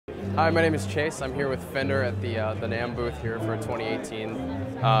Hi, my name is Chase. I'm here with Fender at the NAMM booth here for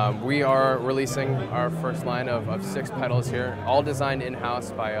 2018. We are releasing our first line of 6 pedals here, all designed in-house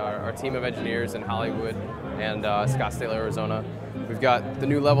by our team of engineers in Hollywood and Scottsdale, Arizona. We've got the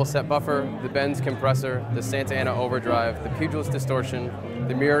new level set buffer, the Benz compressor, the Santa Ana Overdrive, the PEDALS Distortion,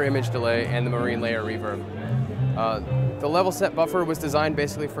 the mirror image delay, and the marine layer reverb. The level set buffer was designed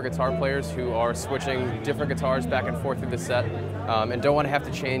basically for guitar players who are switching different guitars back and forth through the set and don't want to have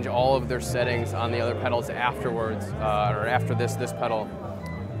to change all of their settings on the other pedals afterwards or after this pedal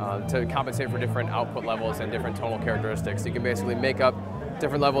to compensate for different output levels and different tonal characteristics. So you can basically make up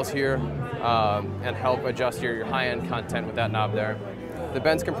different levels here and help adjust your high-end content with that knob there. The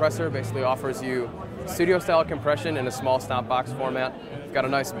Benz compressor basically offers you studio-style compression in a small stomp box format. You've got a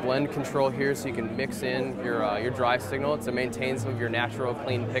nice blend control here so you can mix in your drive signal to maintain some of your natural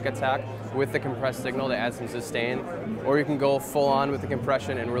clean pick attack with the compressed signal to add some sustain. Or you can go full on with the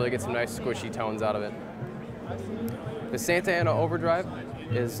compression and really get some nice squishy tones out of it. The Santa Ana Overdrive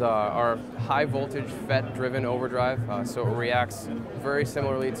is our high voltage FET driven overdrive, so it reacts very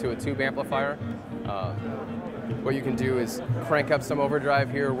similarly to a tube amplifier. What you can do is crank up some overdrive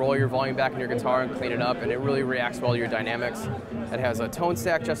here, roll your volume back in your guitar and clean it up, and it really reacts well to your dynamics. It has a tone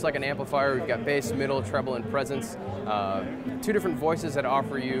stack just like an amplifier. We've got bass, middle, treble, and presence. 2 different voices that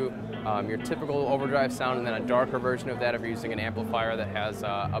offer you your typical overdrive sound, and then a darker version of that if you're using an amplifier that has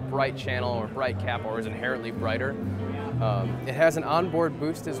a bright channel or bright cap or is inherently brighter. It has an onboard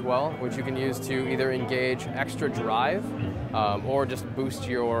boost as well, which you can use to either engage extra drive or just boost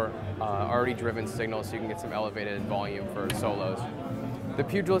your already driven signal so you can get some elevated volume for solos. The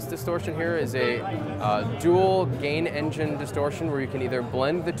PEDALS Distortion here is a dual gain engine distortion where you can either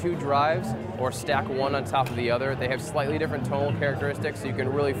blend the 2 drives or stack one on top of the other. They have slightly different tonal characteristics, so you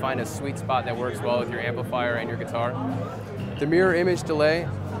can really find a sweet spot that works well with your amplifier and your guitar. The mirror image delay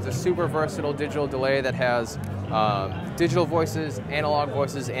is a super versatile digital delay that has digital voices, analog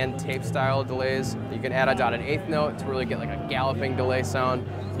voices, and tape style delays. You can add on an 8th note to really get like a galloping delay sound.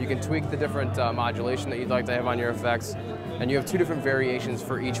 You can tweak the different modulation that you'd like to have on your effects. And you have 2 different variations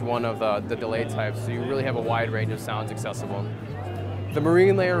for each one of the delay types, so you really have a wide range of sounds accessible. The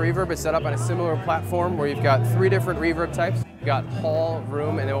marine layer reverb is set up on a similar platform where you've got 3 different reverb types. You've got hall,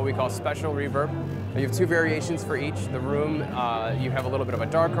 room, and then what we call special reverb. You have 2 variations for each. The room, you have a little bit of a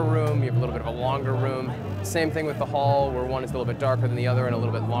darker room, you have a little bit of a longer room. Same thing with the hall, where one is a little bit darker than the other and a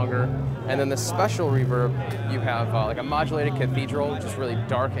little bit longer. And then the special reverb, you have like a modulated cathedral, which is really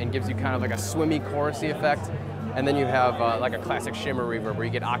dark and gives you kind of like a swimmy chorusy effect. And then you have like a classic shimmer reverb where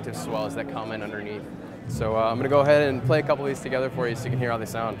you get octave swells that come in underneath. So I'm going to go ahead and play a couple of these together for you so you can hear how they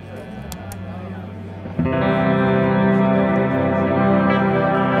sound.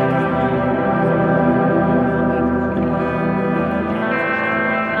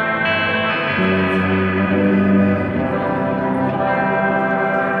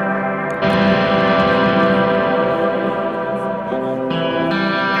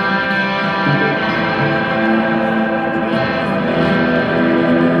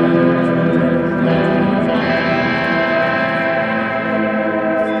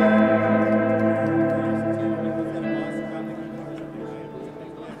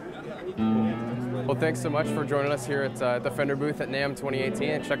 Well, thanks so much for joining us here at the Fender booth at NAMM 2018,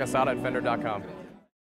 and check us out at fender.com.